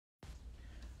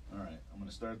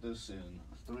to start this in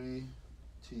 3,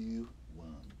 2, 1.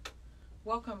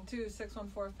 Welcome to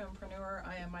 614Fempreneur.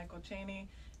 I am Michael Cheney,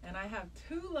 and I have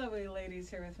two lovely ladies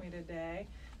here with me today,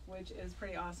 which is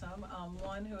pretty awesome.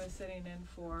 One who is sitting in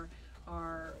for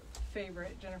our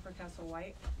favorite, Jennifer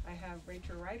Castle-White. I have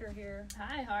Rachel Ryder here.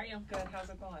 Hi, how are you? Good, how's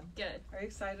it going? Good. Are you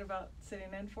excited about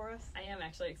sitting in for us? I am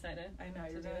actually excited. I know,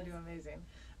 you're going to do amazing,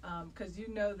 because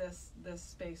you know this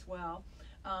space well.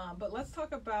 But let's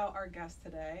talk about our guest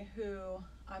today, who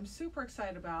I'm super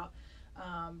excited about,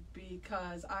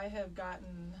 because I have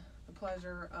gotten the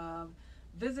pleasure of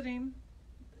visiting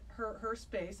her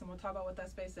space, and we'll talk about what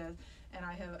that space is, and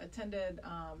I have attended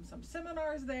some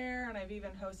seminars there, and I've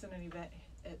even hosted an event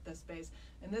at this space.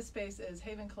 And this space is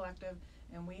Haven Collective,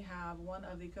 and we have one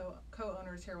of the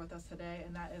co-owners here with us today,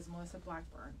 and that is Melissa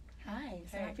Blackburn. Hi,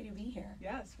 so happy to be here.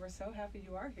 Yes, we're so happy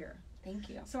you are here. Thank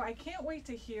you. So I can't wait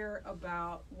to hear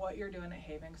about what you're doing at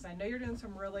Haven, because I know you're doing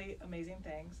some really amazing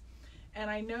things. And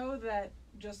I know that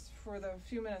just for the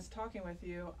few minutes talking with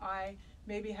you, I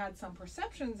maybe had some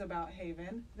perceptions about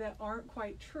Haven that aren't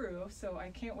quite true. So I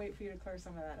can't wait for you to clear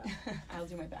some of that up. I'll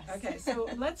do my best. Okay, so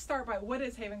let's start by, what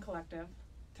is Haven Collective?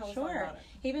 Tell us all about it.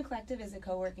 Haven Collective is a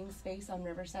co-working space on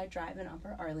Riverside Drive in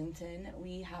Upper Arlington.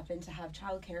 We happen to have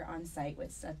childcare on site,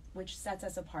 which sets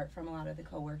us apart from a lot of the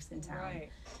co-works in town. Right.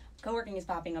 Co-working is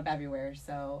popping up everywhere,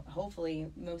 so hopefully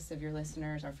most of your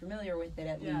listeners are familiar with it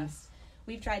at least.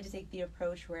 We've tried to take the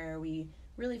approach where we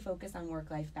really focus on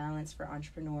work-life balance for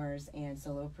entrepreneurs and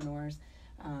solopreneurs,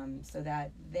 so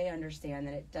that they understand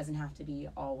that it doesn't have to be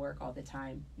all work all the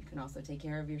time. You can also take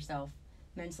care of yourself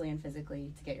mentally and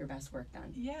physically to get your best work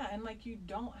done. Yeah, and like, you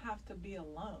don't have to be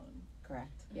alone.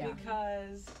 Correct. Yeah.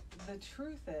 Because the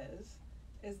truth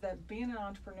is that being an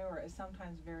entrepreneur is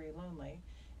sometimes very lonely.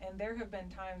 And there have been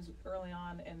times early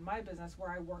on in my business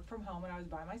where I worked from home and I was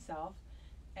by myself,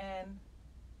 and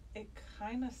it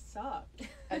kind of sucked.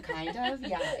 Kind of,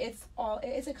 yeah.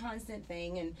 It's a constant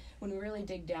thing, and when we really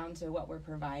dig down to what we're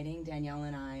providing, Danielle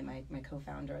and I, my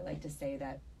co-founder, like to say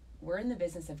that we're in the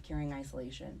business of curing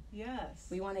isolation. Yes.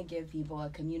 We want to give people a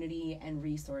community and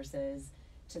resources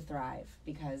to thrive,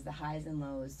 because the highs and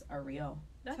lows are real.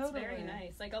 That's Totally. very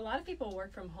nice. Like, a lot of people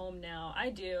work from home now. I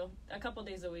do a couple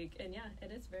days a week, and yeah,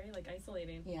 it is very like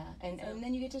isolating. Yeah, and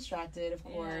then you get distracted, of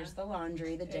course. The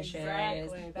laundry, the dishes,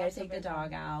 Exactly. you gotta take the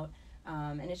dog out,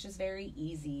 and it's just very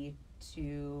easy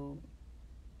to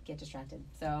get distracted.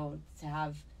 So to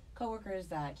have coworkers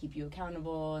that keep you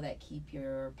accountable, that keep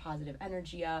your positive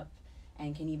energy up,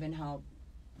 and can even help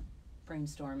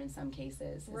brainstorm in some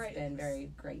cases, has been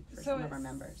very great for some of our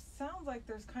members. Sounds like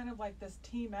there's kind of like this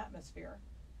team atmosphere.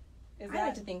 I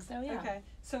like to think so, yeah. Okay,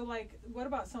 so like, what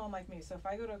about someone like me? So if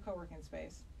I go to a co-working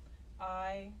space,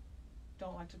 I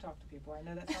don't like to talk to people. I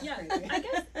know that sounds crazy. I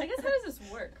guess how does this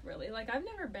work, really? Like, I've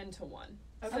never been to one.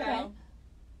 Okay. So,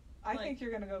 I think you're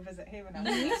going to go visit Haven now.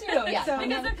 Me too, yeah. So,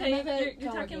 because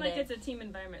you're talking like it's a team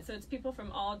environment, so it's people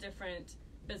from all different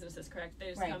businesses, correct? They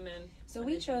just come in. So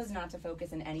we chose not to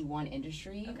focus in any one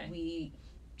industry. Okay. We,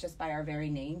 just by our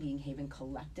very name being Haven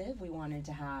Collective, we wanted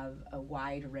to have a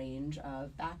wide range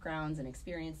of backgrounds and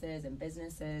experiences and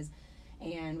businesses.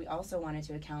 And we also wanted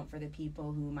to account for the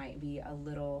people who might be a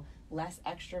little less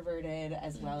extroverted,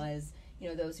 as well as,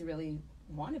 those who really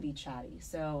want to be chatty.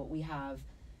 So we have,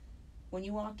 when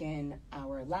you walk in,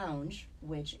 our lounge,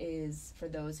 which is for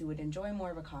those who would enjoy more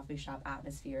of a coffee shop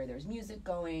atmosphere. There's music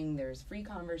going, there's free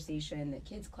conversation, the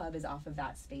kids club is off of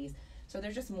that space. So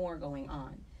there's just more going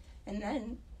on. And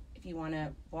then if you want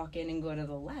to walk in and go to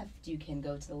the left, you can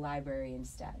go to the library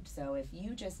instead. So if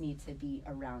you just need to be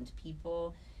around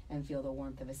people and feel the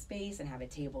warmth of a space and have a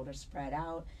table to spread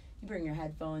out, you bring your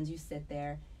headphones, you sit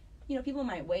there. People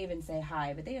might wave and say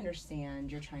hi, but they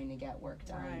understand you're trying to get work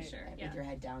done with your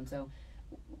head down. So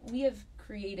we have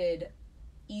created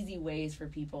easy ways for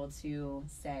people to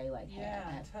say, like, hey,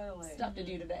 I have stuff to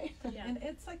do today. Yeah. And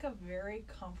it's like a very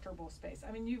comfortable space.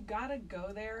 I mean, you've got to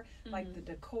go there. Like, the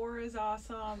decor is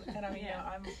awesome. And I mean,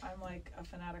 I'm like a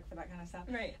fanatic for that kind of stuff.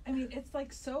 Right. I mean, it's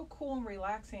like so cool and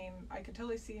relaxing. I could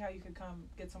totally see how you could come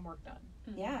get some work done.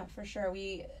 Yeah, for sure.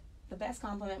 The best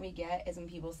compliment we get is when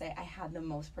people say, I had the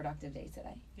most productive day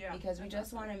today. Yeah. Because we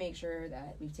just want to make sure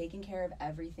that we've taken care of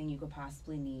everything you could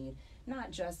possibly need.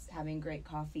 Not just having great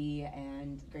coffee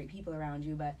and great people around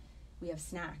you, but we have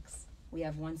snacks. We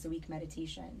have once a week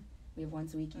meditation. We have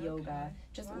once a week yoga.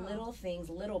 Just little things,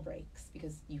 little breaks,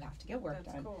 because you have to get work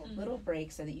done. Cool. Little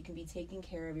breaks so that you can be taking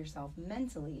care of yourself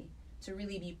mentally to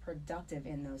really be productive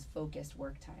in those focused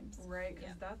work times. Right,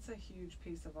 because that's a huge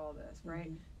piece of all this,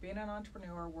 right? Being an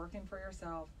entrepreneur, working for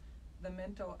yourself, the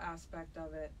mental aspect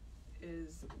of it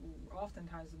is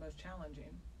oftentimes the most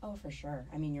challenging. Oh, for sure.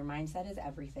 I mean, your mindset is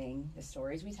everything. The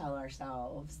stories we tell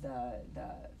ourselves, the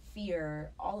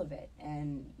fear, all of it.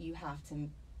 And you have to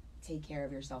take care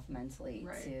of yourself mentally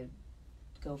to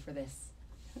go for this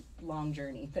long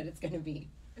journey that it's going to be.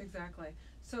 Exactly.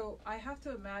 So I have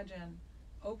to imagine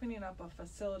opening up a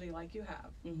facility like you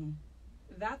have. Mm-hmm.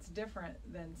 That's different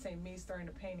than, say, me starting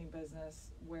a painting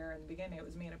business where in the beginning it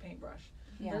was me and a paintbrush.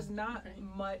 Yeah. There's not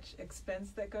much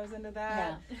expense that goes into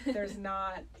that. Yeah. There's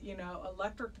not,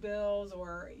 electric bills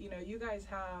or, you guys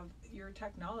have, your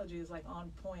technology is like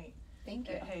on point. Thank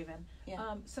you. At Haven.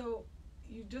 Yeah. So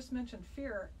you just mentioned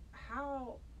fear.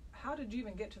 How did you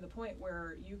even get to the point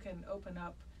where you can open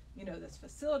up, this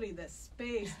facility, this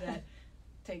space that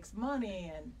takes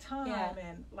money and time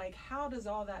and like, how does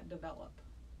all that develop?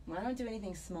 Well, I don't do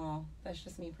anything small. That's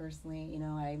just me personally.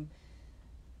 I'm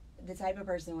the type of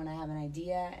person when I have an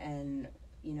idea and,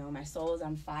 my soul is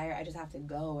on fire, I just have to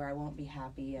go or I won't be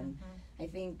happy. And I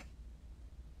think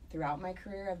throughout my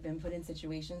career, I've been put in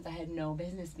situations I had no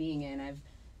business being in. I've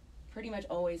pretty much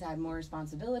always had more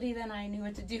responsibility than I knew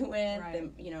what to do with,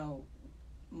 and,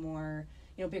 more,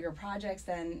 bigger projects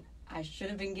than I should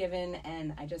have been given.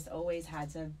 And I just always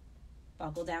had to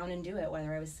buckle down and do it,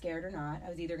 whether I was scared or not. I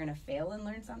was either going to fail and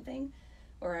learn something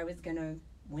or I was going to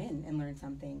win and learn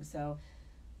something. So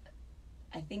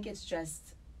I think it's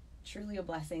just truly a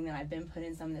blessing that I've been put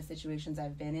in some of the situations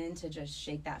I've been in to just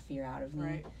shake that fear out of me.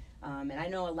 Right. And I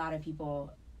know a lot of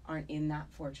people aren't in that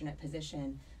fortunate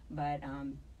position, but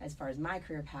as far as my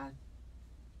career path,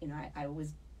 I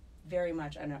was very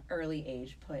much at an early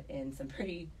age put in some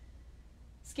pretty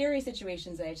scary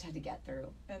situations that I just had to get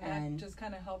through. And that just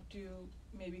kind of helped you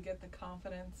maybe get the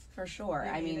confidence. For sure.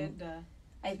 I mean,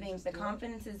 I think the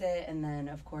confidence is it, and then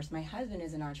of course my husband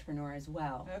is an entrepreneur as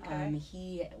well. Okay.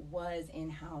 He was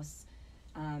in-house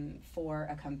for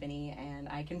a company, and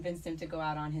I convinced him to go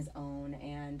out on his own.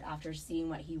 And after seeing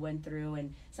what he went through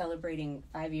and celebrating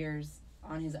 5 years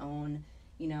on his own,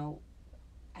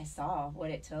 I saw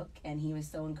what it took, and he was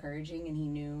so encouraging, and he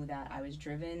knew that I was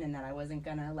driven and that I wasn't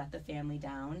gonna let the family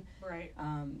down. Right.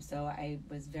 So I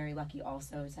was very lucky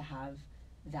also to have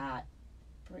that,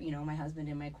 my husband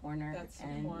in my corner. That's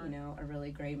and smart. A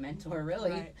really great mentor,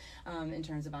 really, Right. in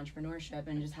terms of entrepreneurship,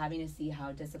 and just having to see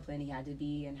how disciplined he had to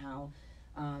be, and how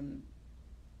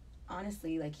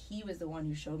honestly, like, he was the one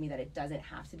who showed me that it doesn't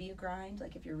have to be a grind.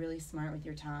 Like, if you're really smart with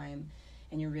your time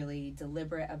and you're really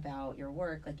deliberate about your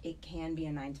work, like, it can be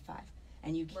a 9 to 5,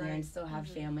 and you can still have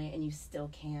family, and you still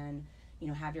can,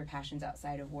 have your passions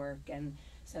outside of work. And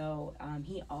so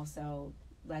he also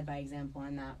led by example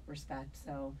in that respect.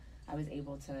 So I was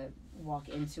able to walk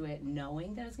into it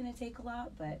knowing that it's going to take a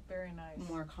lot, but very nice,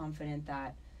 more confident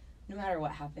that no matter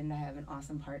what happened, I have an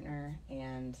awesome partner,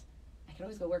 and I could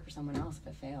always go work for someone else if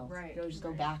it failed. Right. I could always just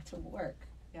go back to work.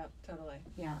 Yep, totally.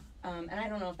 Yeah. And I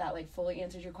don't know if that fully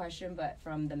answers your question, but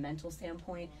from the mental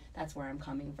standpoint, that's where I'm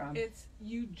coming from. It's,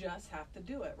 you just have to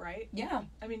do it, right? Yeah.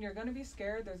 I mean, you're going to be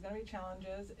scared. There's going to be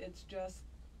challenges. It's just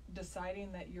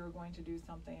deciding that you're going to do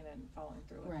something and following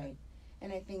through with it. Right.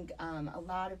 And I think a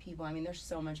lot of people, I mean, there's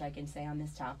so much I can say on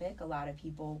this topic. A lot of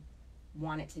people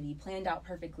want it to be planned out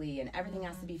perfectly, and everything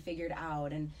has to be figured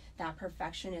out, and that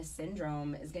perfectionist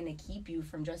syndrome is going to keep you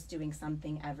from just doing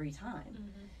something every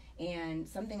time. And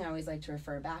something I always like to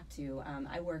refer back to,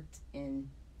 I worked in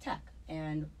tech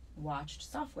and watched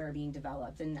software being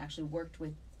developed, and actually worked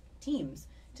with teams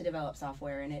to develop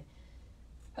software. And it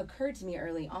occurred to me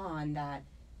early on that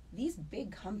these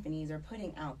big companies are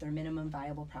putting out their minimum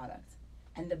viable product,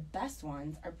 and the best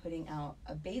ones are putting out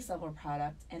a base level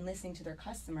product and listening to their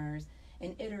customers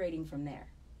and iterating from there.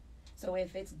 So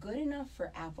if it's good enough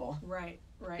for Apple, right,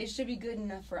 it should be good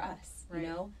enough for us. Right.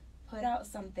 Put out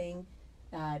something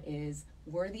that is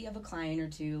worthy of a client or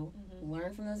two,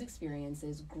 learn from those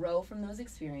experiences, grow from those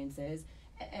experiences,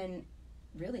 and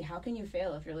really, how can you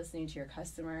fail if you're listening to your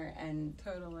customer and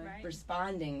totally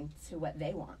responding to what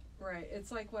they want? Right.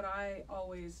 It's like what I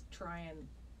always try and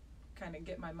kind of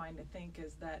get my mind to think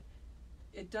is that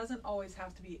it doesn't always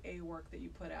have to be A work that you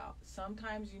put out.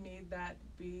 Sometimes you need that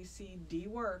B, C, D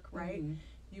work, right?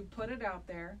 You put it out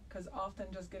there, because often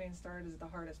just getting started is the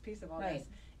hardest piece of all this.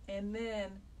 And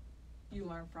then you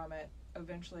learn from it.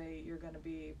 Eventually you're going to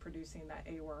be producing that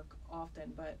A work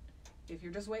often. But if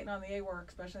you're just waiting on the A work,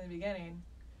 especially in the beginning,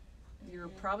 you're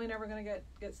probably never going to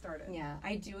get started. Yeah,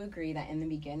 I do agree that in the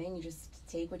beginning you just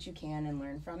take what you can and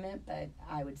learn from it. But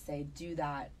I would say do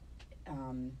that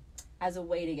as a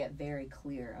way to get very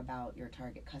clear about your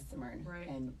target customer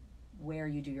and where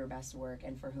you do your best work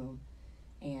and for whom.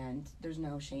 And there's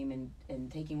no shame in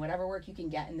taking whatever work you can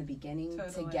get in the beginning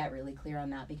to get really clear on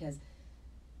that, because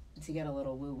to get a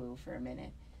little woo-woo for a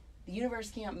minute, the universe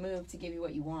can't move to give you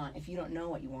what you want if you don't know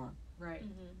what you want. Right.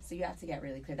 So you have to get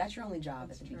really clear. That's your only job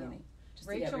at the beginning. Just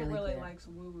Rachel to get really clear. likes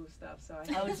woo-woo stuff, so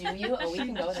Oh, do you? Oh, we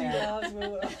can go there. She loves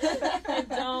woo-woo. I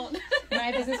don't.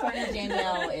 My business partner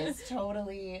Danielle is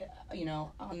totally,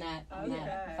 on that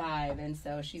vibe, and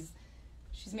so she's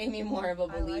made me more of a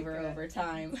believer over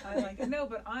time. I like it. No,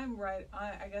 but I'm right.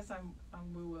 I guess I'm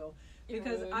woo-woo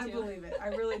because I believe it. I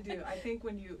really do. I think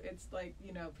when it's like,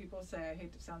 people say, I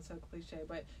hate to sound so cliche,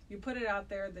 but you put it out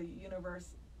there, the universe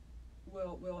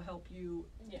will help you,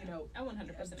 I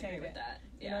 100% agree with that.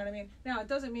 Yeah. You know what I mean? Now, it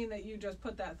doesn't mean that you just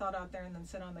put that thought out there and then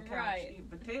sit on the couch eating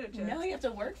potato chips. No, you have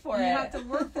to work for it. You have to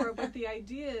work for it, but the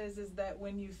idea is that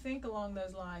when you think along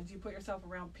those lines, you put yourself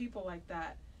around people like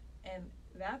that, and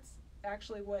that's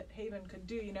actually what Haven could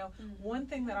do. One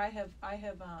thing that I have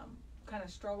kind of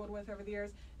struggled with over the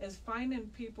years is finding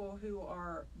people who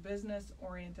are business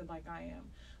oriented like I am.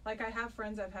 Like, I have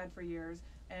friends I've had for years,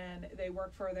 and they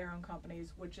work for their own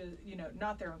companies, which is,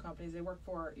 not their own companies. They work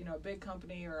for, a big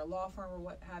company or a law firm or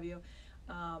what have you.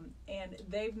 And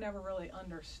they've never really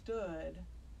understood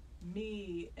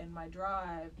me and my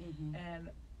drive and,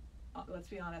 let's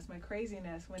be honest, my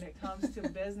craziness when it comes to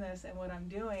business and what I'm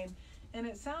doing. And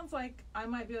it sounds like I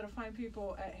might be able to find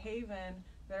people at Haven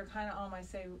that are kind of on my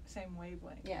same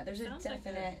wavelength. Yeah, there's sounds a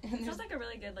definite... it sounds like a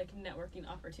really good, networking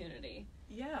opportunity.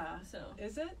 Yeah. So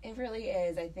is it? It really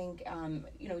is. I think,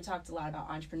 we talked a lot about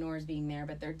entrepreneurs being there,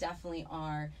 but there definitely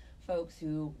are folks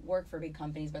who work for big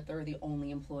companies, but they're the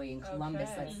only employee in Columbus,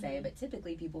 let's say. But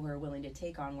typically people who are willing to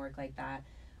take on work like that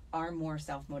are more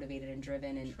self-motivated and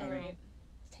driven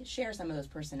and share some of those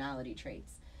personality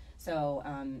traits. So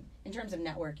in terms of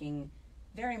networking,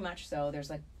 very much so, there's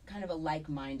kind of a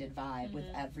like-minded vibe with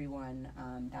everyone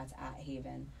that's at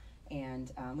Haven.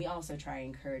 And we also try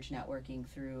and encourage networking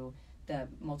through the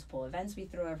multiple events we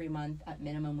throw every month. At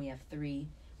minimum, we have 3.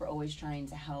 We're always trying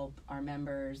to help our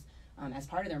members as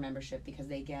part of their membership, because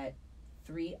they get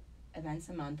 3 events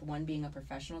a month, one being a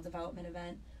professional development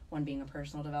event, one being a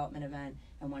personal development event,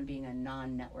 and one being a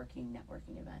non-networking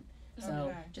event.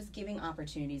 So just giving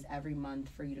opportunities every month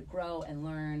for you to grow and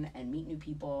learn and meet new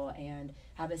people and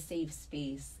have a safe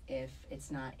space if it's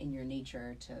not in your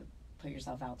nature to put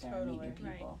yourself out there and meet new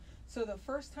people. Right. So the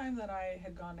first time that I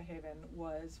had gone to Haven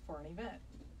was for an event.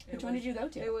 Which one did you go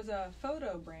to? It was a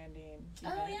photo branding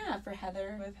event. Oh yeah, for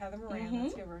Heather. With Heather Moran.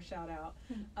 Let's give her a shout out.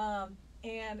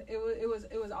 And it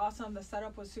was awesome. The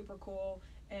setup was super cool,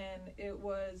 and it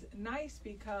was nice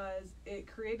because it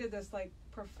created this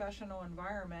professional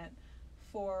environment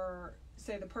for,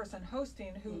 say, the person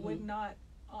hosting who would not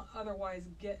otherwise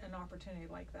get an opportunity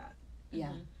like that.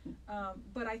 Yeah.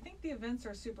 But I think the events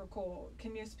are super cool.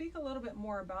 Can you speak a little bit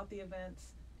more about the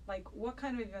events? What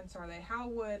kind of events are they? How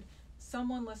would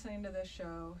someone listening to this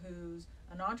show who's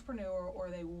an entrepreneur, or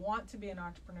they want to be an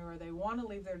entrepreneur, they want to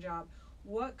leave their job,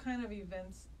 what kind of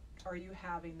events are you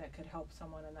having that could help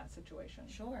someone in that situation?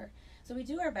 Sure. So we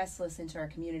do our best to listen to our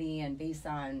community, and based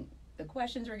on the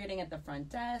questions we're getting at the front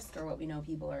desk or what we know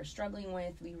people are struggling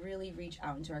with, we really reach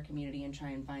out into our community and try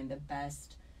and find the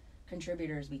best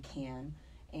contributors we can.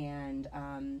 And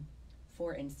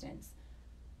for instance,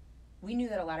 we knew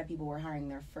that a lot of people were hiring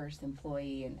their first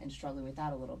employee and struggling with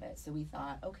that a little bit. So we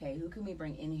thought, okay, who can we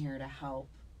bring in here to help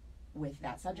with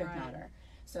that subject matter?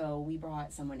 So we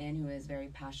brought someone in who is very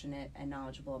passionate and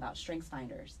knowledgeable about strengths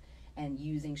finders, and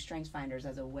using strengths finders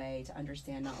as a way to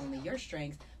understand not only your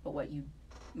strengths, but what you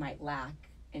might lack,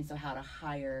 and so how to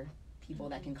hire people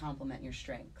that can complement your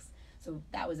strengths. So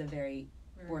that was a very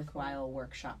worthwhile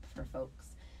workshop for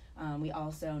folks. We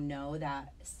also know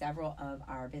that several of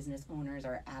our business owners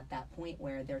are at that point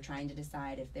where they're trying to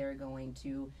decide if they're going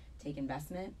to take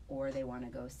investment or they want to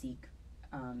go seek,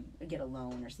 get a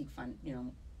loan or seek fund,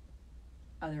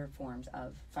 other forms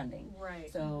of funding.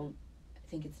 Right. So I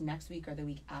think it's next week or the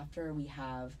week after, we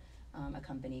have a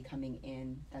company coming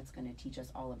in that's going to teach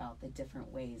us all about the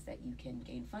different ways that you can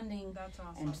gain funding. That's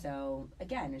awesome. And so,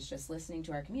 again, it's just listening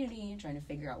to our community, trying to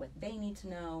figure out what they need to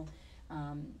know,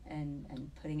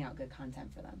 and putting out good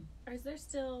content for them. Or is there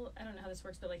still, I don't know how this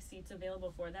works, but seats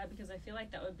available for that? Because I feel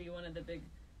like that would be one of the big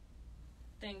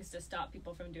things to stop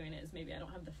people from doing it, is maybe I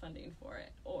don't have the funding for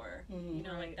it, or,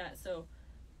 like that. So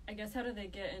I guess, how do they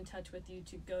get in touch with you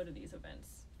to go to these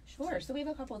events? Sure. So we have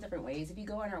a couple of different ways. If you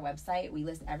go on our website, we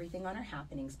list everything on our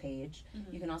happenings page.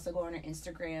 You can also go on our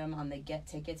Instagram on the Get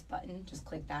Tickets button. Just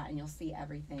click that and you'll see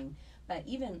everything. But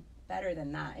even better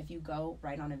than that, if you go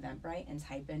right on Eventbrite and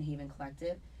type in Haven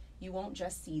Collective, you won't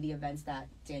just see the events that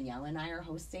Danielle and I are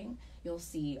hosting. You'll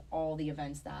see all the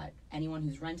events that anyone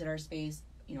who's rented our space,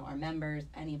 our members,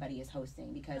 anybody is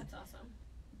hosting. Because that's awesome.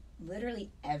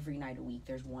 literally every night a week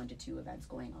there's 1 to 2 events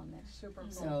going on there. Super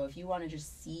cool. So if you want to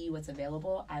just see what's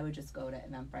available, I would just go to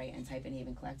Eventbrite and type in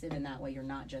Haven Collective, and that way you're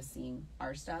not just seeing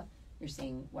our stuff, you're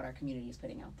seeing what our community is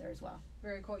putting out there as well.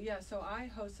 Very cool. Yeah, so I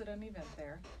hosted an event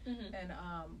there, and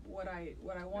what I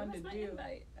wanted to do.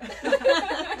 Invite?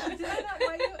 Did I not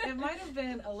invite you? It might have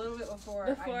been a little bit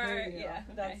before I knew you. Yeah,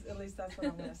 That's at least that's what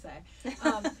I'm going to say.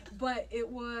 But it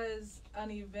was an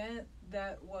event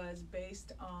that was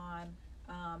based on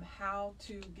how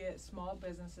to get small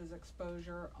businesses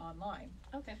exposure online.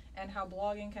 Okay. And how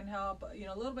blogging can help. You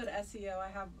know, a little bit of SEO. I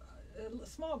have a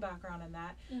small background in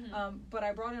that, but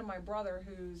I brought in my brother,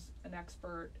 who's an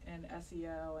expert in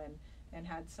SEO and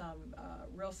had some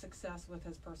real success with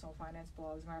his personal finance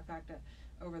blog. As a matter of fact,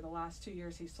 over the last 2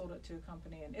 years, he sold it to a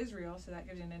company in Israel, so that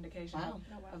gives you an indication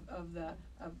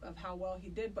of how well he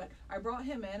did. But I brought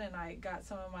him in, and I got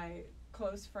some of my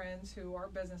close friends who are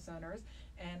business owners,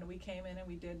 and we came in and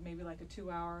we did maybe like a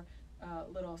 2-hour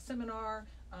little seminar.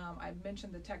 I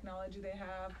mentioned the technology they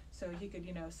have, so he could,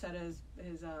 you know, set his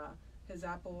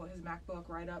MacBook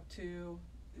right up to,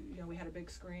 you know, we had a big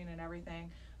screen and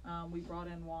everything. We brought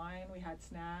in wine, we had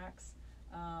snacks,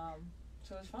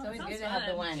 so it was fun. It's always good to have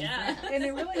the wine. Yeah. And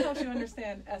it really helps you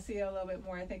understand SEO a little bit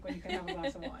more, I think, when you can have a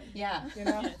glass of wine. Yeah. You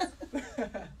know?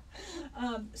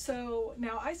 So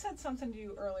now I said something to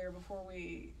you earlier before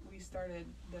we started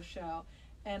the show,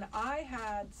 and I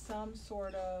had some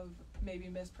sort of maybe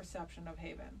misperception of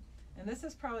Haven. And this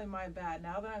is probably my bad.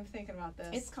 Now that I'm thinking about this,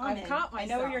 It's common. I've caught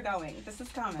myself. I know where you're going. This is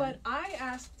common. But I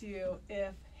asked you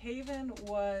if Haven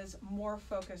was more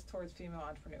focused towards female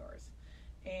entrepreneurs.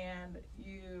 And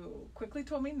you quickly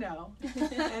told me no.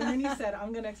 And then you said,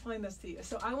 I'm going to explain this to you.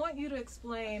 So I want you to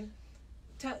explain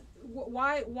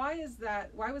why is that?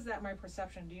 Why was that my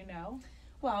perception? Do you know?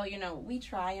 Well, you know, we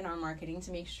try in our marketing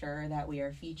to make sure that we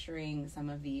are featuring some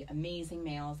of the amazing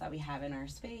males that we have in our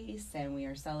space, and we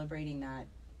are celebrating that,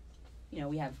 you know,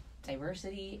 we have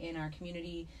diversity in our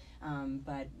community,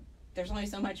 but there's only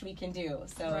so much we can do.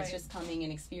 So It's just coming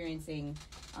and experiencing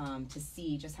to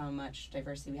see just how much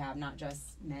diversity we have, not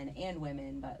just men and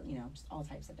women, but, you know, just all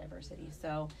types of diversity.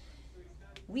 So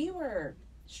we were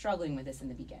struggling with this in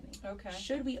the beginning. Okay.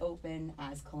 Should we open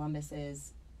as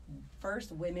Columbus's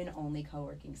first women-only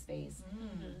co-working space?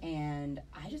 And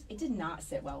it did not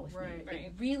sit well with me.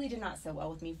 It really did not sit well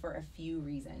with me for a few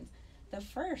reasons. The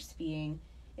first being,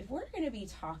 if we're going to be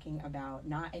talking about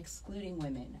not excluding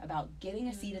women, about getting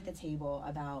a seat at the table,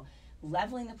 about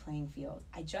leveling the playing field,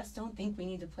 I just don't think we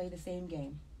need to play the same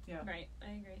game. Yeah. Right,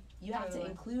 I agree. You have to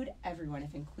include everyone.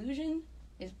 If inclusion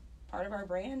is part of our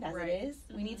brand, as it is,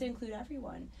 we need to include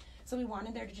everyone. So we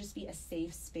wanted there to just be a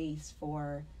safe space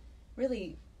for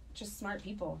really just smart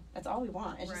people. That's all we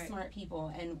want, is just smart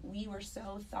people. And we were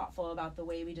so thoughtful about the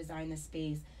way we designed the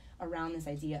space around this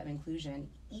idea of inclusion,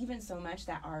 even so much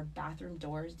that our bathroom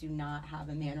doors do not have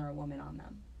a man or a woman on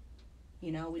them.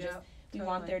 You know, we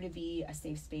want there to be a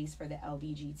safe space for the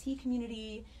LBGT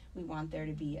community. We want there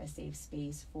to be a safe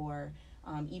space for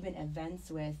even events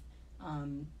with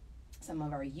some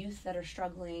of our youth that are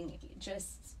struggling,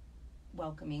 just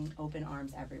welcoming open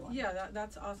arms everyone. Yeah,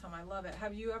 that's awesome. I love it.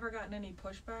 Have you ever gotten any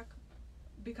pushback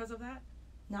because of that?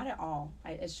 Not at all.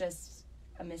 It's just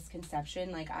a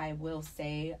misconception. Like, I will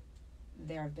say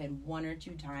there have been 1 or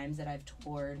 2 times that I've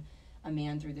toured a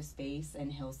man through the space,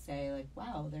 and he'll say, like,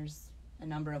 wow, there's a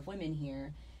number of women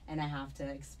here. And I have to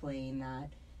explain that,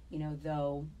 you know,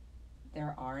 though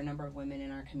there are a number of women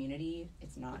in our community,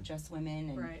 it's not just women.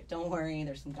 And don't worry,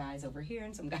 there's some guys over here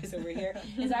and some guys over here.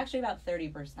 It's actually about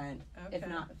 30%, if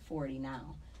not 40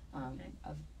 now,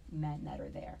 of men that are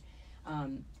there.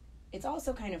 It's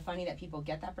also kind of funny that people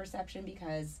get that perception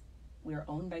because we're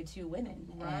owned by 2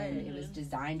 women, and it was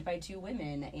designed by 2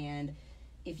 women. And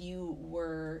if you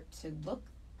were to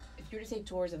take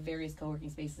tours of various co-working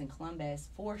spaces in Columbus,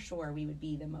 for sure we would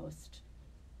be the most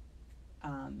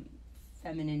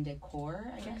feminine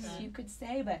decor, I guess you could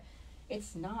say, but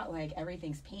it's not like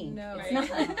everything's pink. No,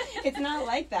 it's not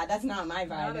like that. That's not my vibe,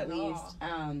 not at least.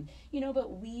 All. You know,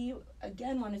 but we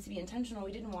again wanted to be intentional.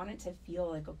 We didn't want it to feel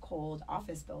like a cold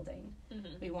office building.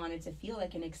 We wanted to feel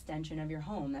like an extension of your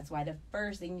home. That's why the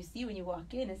first thing you see when you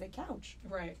walk in is a couch.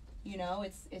 Right. You know,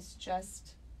 it's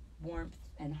just warmth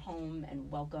and home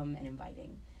and welcome and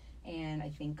inviting. And I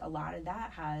think a lot of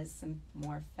that has some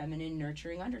more feminine,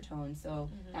 nurturing undertones. So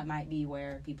that might be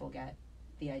where people get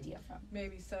the idea from.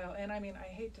 Maybe so. And I mean, I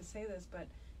hate to say this, but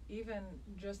even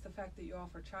just the fact that you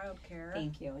offer childcare.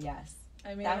 Thank you. Yes.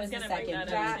 I mean, that was the second point.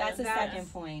 That's the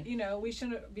second point. You know, we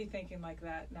shouldn't be thinking like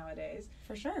that nowadays.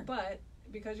 For sure. But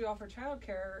because you offer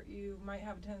childcare, you might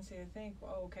have a tendency to think,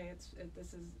 well, okay,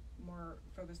 this is more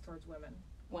focused towards women.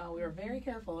 Well, we were very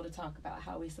careful to talk about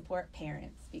how we support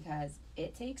parents because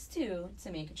it takes two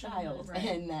to make a child. Right.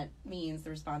 And that means the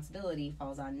responsibility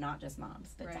falls on not just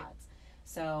moms, but Right. dads.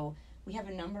 So we have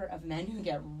a number of men who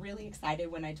get really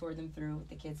excited when I tour them through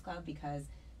the kids club because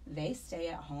they stay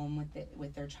at home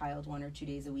with their child 1 or 2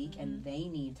 days a week and they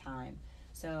need time.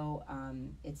 So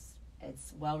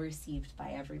it's well received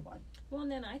by everyone. Well,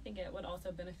 and then I think it would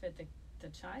also benefit the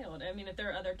child. I mean, if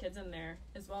there are other kids in there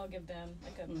as well, give them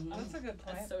like That's a good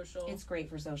point. a social. It's great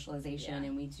for socialization, Yeah.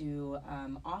 and we do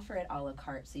offer it a la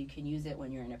carte, so you can use it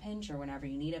when you're in a pinch or whenever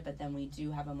you need it, but then we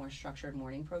do have a more structured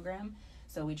morning program.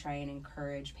 So we try and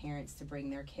encourage parents to bring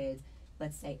their kids,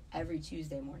 let's say, every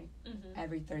Tuesday morning,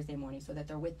 every Thursday morning, so that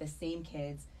they're with the same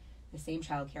kids, the same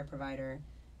child care provider,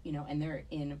 and they're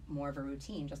in more of a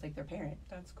routine, just like their parent.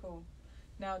 That's cool.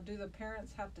 Now, do the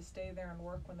parents have to stay there and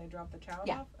work when they drop the child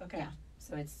Yeah. off? Okay. Yeah.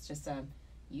 So it's just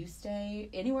you stay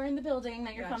anywhere in the building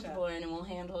that you're Gotcha. comfortable in, and we'll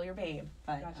handle your babe.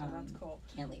 But Gotcha, that's cool.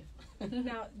 can't leave.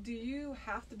 Now, do you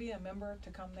have to be a member to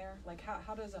come there? Like,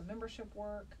 how does a membership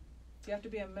work? Do you have to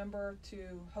be a member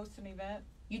to host an event?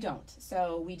 You don't.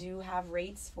 So we do have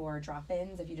rates for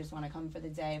drop-ins if you just want to come for the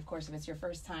day. Of course, if it's your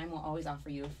first time, we'll always offer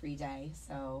you a free day.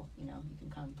 So, you can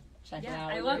come check it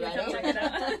out. I when love you're to come ready. check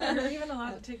it out. You're even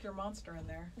allowed to take your monster in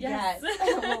there. Yes.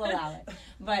 We'll allow it.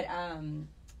 But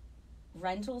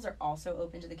rentals are also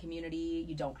open to the community.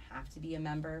 You don't have to be a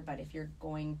member, but if you're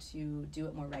going to do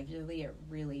it more regularly, it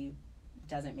really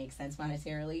doesn't make sense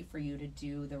monetarily for you to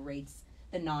do the rates,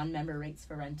 the non-member rates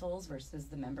for rentals versus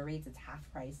the member rates. It's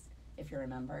half price if you're a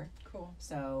member. Cool.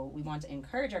 So we want to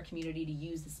encourage our community to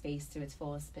use the space to its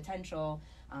fullest potential,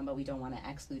 but we don't want to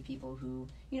exclude people who,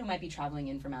 might be traveling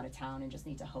in from out of town and just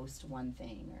need to host one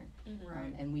thing.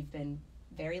 Right. And we've been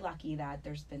very lucky that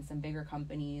there's been some bigger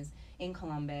companies in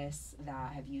Columbus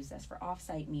that have used us for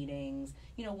off-site meetings,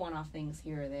 one-off things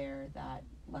here or there that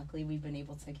luckily we've been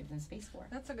able to give them space for.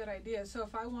 That's a good idea. So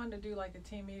if I wanted to do like a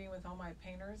team meeting with all my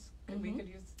painters, we could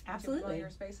use Absolutely. one of your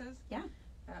spaces? Yeah.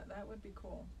 That would be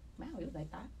cool. Wow, we would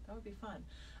like that. That would be fun.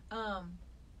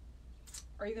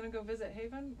 Are you going to go visit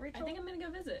Haven, Rachel? I think I'm going to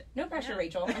go visit. No pressure, Yeah.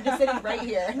 Rachel. I'm just sitting right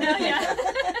here. No, yeah.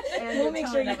 And we'll you're make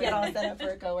sure telling you get all everyone. set up for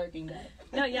a co-working day.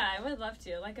 No, yeah, I would love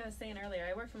to. Like I was saying earlier,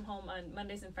 I work from home on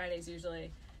Mondays and Fridays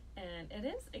usually, and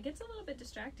it gets a little bit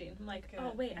distracting. I'm like, Good,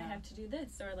 oh wait, yeah. I have to do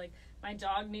this, or like my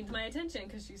dog needs my attention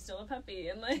because she's still a puppy,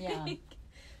 and like, Yeah.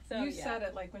 so You yeah. said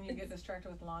it like when you get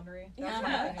distracted with laundry. That's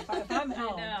Yeah. my thing. If I'm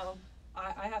home, I know.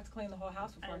 I have to clean the whole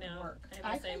house before I, I can know. work.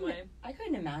 I'm the same way. I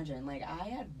couldn't imagine. Like, I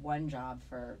had one job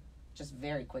for just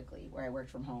very quickly where I worked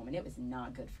from home, and it was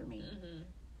not good for me.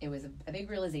 It was a big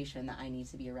realization that I need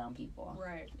to be around people.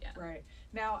 Right, Yeah. right.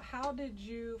 Now, how did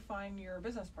you find your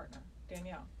business partner,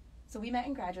 Danielle? So we met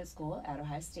in graduate school at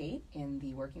Ohio State in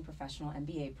the Working Professional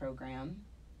MBA program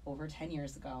over 10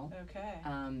 years ago. Okay.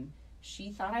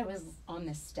 She thought I was on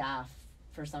the staff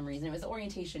for some reason. It was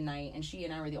orientation night, and she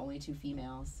and I were the only two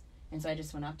females. And so I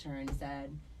just went up to her and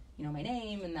said, my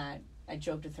name, and that I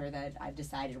joked with her that I've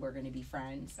decided we're going to be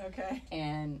friends. Okay.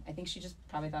 And I think she just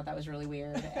probably thought that was really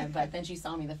weird. But then she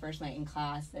saw me the first night in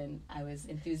class, and I was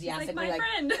enthusiastically She's like, my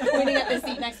friend. pointing at the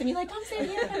seat next to me, like, come sit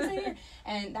here, come sit here.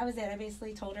 And that was it. I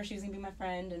basically told her she was going to be my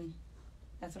friend, and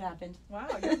that's what happened. Wow,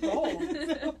 you're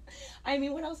bold. I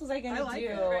mean, what else was I going to like do?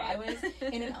 it, right? I was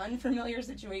in an unfamiliar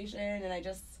situation, and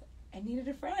I needed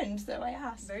a friend, so I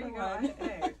asked. There for you go. one.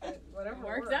 Hey, whatever It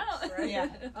works works out. right? Yeah.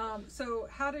 So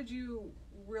how did you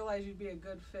realize you'd be a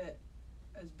good fit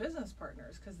as business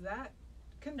partners? Because that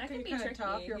can That be can be kind of tricky,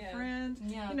 tough. Your yeah. friends,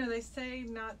 Yeah. they say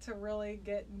not to really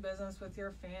get in business with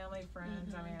your family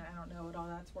friends. I mean, I don't know what all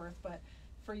that's worth, but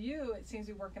for you, it seems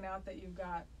to be working out that you've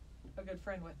got a good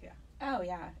friend with you. Oh,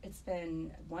 yeah. It's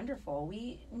been wonderful.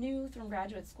 We knew from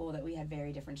graduate school that we had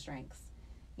very different strengths.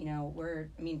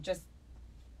 Just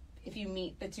if you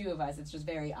meet the two of us, it's just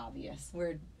very obvious.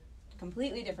 We're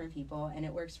completely different people, and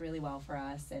it works really well for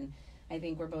us. And I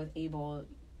think we're both able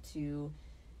to,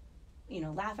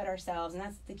 laugh at ourselves, and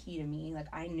that's the key to me. Like,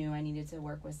 I knew I needed to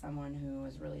work with someone who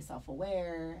was really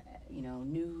self-aware,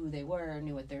 knew who they were,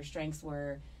 knew what their strengths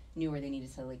were, knew where they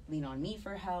needed to, lean on me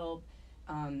for help.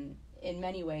 In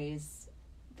many ways,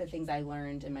 the things I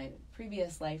learned in my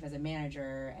previous life as a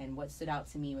manager and what stood out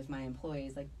to me with my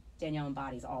employees, Danielle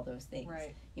embodies all those things.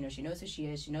 Right. She knows who she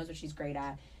is, she knows what she's great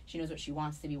at, she knows what she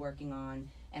wants to be working on,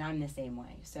 and I'm the same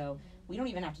way. So we don't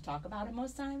even have to talk about it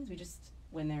most times. We just,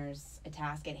 when there's a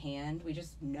task at hand, we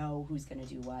just know who's going to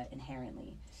do what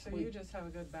inherently. So you just have a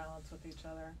good balance with each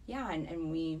other. Yeah,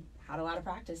 and we had a lot of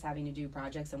practice having to do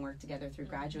projects and work together through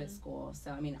graduate school.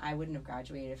 So, I wouldn't have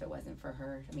graduated if it wasn't for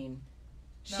her.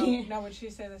 Now, would she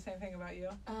say the same thing about you?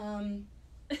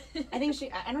 I think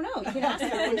I don't know, you can ask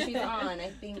her when she's on.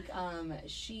 I think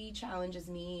she challenges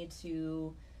me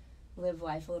to live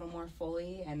life a little more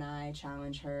fully, and I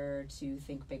challenge her to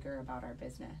think bigger about our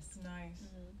business. Nice.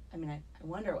 I mean, I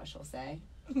wonder what she'll say,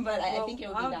 but I think it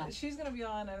will be that. She's going to be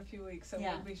on in a few weeks, so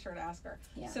we'll be sure to ask her.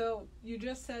 Yeah. So you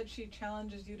just said she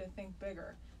challenges you to think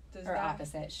bigger. Or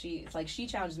opposite. She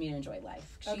challenges me to enjoy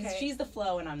life. She's the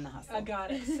flow and I'm the hustle. I got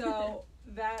it. So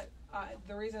that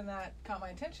the reason that caught my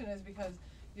attention is because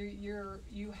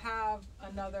you have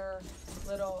another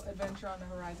little adventure on the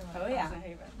horizon when it comes to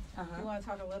Haven. Do you want to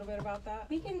talk a little bit about that?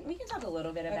 We can talk a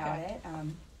little bit about it.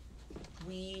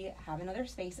 We have another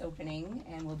space opening,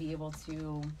 and we'll be able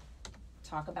to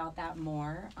talk about that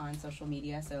more on social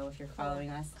media. So if you're following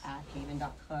us at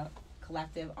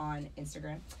haven.collective on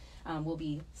Instagram, we'll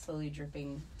be slowly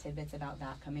dripping tidbits about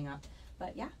that coming up.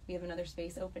 But yeah, we have another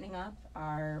space opening up.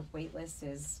 Our wait list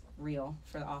is real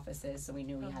for the offices, so we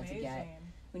knew we had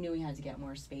to get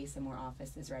more space and more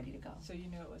offices ready to go. So you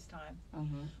knew it was time.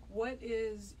 Mm-hmm. What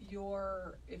is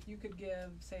if you could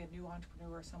give, say, a new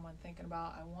entrepreneur or someone thinking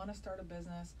about, I want to start a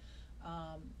business,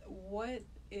 what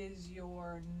is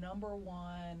your number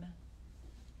one,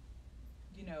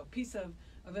 piece of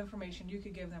information you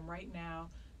could give them right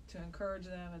now to encourage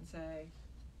them and say,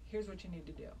 here's what you need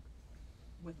to do?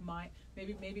 With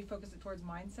maybe focus it towards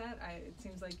mindset. It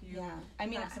seems like you have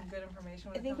some good information.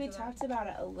 I think we talked about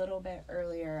it a little bit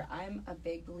earlier. I'm a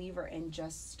big believer in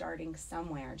just starting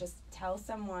somewhere. Just tell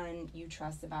someone you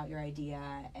trust about your idea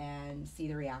and see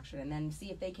the reaction, and then see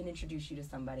if they can introduce you to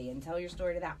somebody and tell your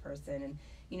story to that person, and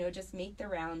just make the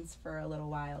rounds for a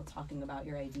little while talking about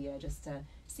your idea just to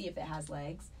see if it has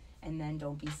legs, and then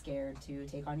don't be scared to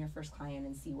take on your first client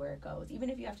and see where it goes. Even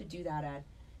if you have to do that at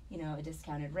a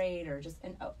discounted rate or just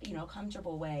a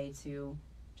comfortable way to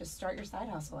just start your side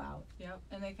hustle out. Yep,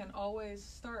 and they can always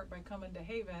start by coming to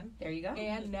Haven. There you go.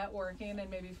 And networking and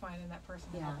maybe finding that person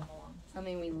to help them along.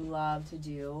 Something we love to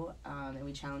do, and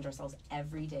we challenge ourselves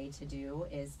every day to do,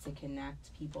 is to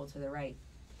connect people to the right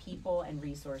people and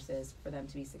resources for them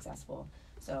to be successful.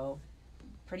 So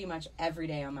pretty much every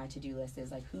day on my to-do list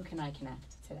is like, who can I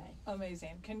connect today?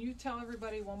 Amazing. Can you tell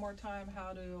everybody one more time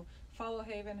how to follow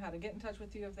Haven, how to get in touch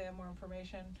with you if they have more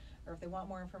information, or if they want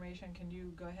more information? Can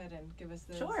you go ahead and give us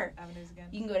those avenues again?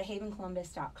 You can go to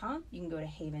havencolumbus.com. You can go to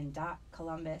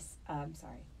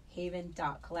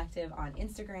haven.collective on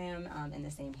Instagram, and the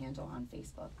same handle on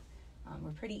Facebook.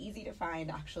 We're pretty easy to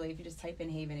find, actually. If you just type in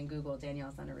Haven in Google,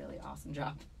 Danielle's done a really awesome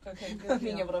job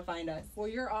being able to find us. Well,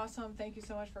 you're awesome. Thank you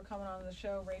so much for coming on the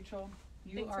show, Rachel.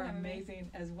 You are amazing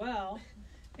as well.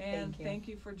 And thank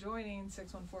you for joining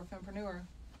 614 Fempreneur.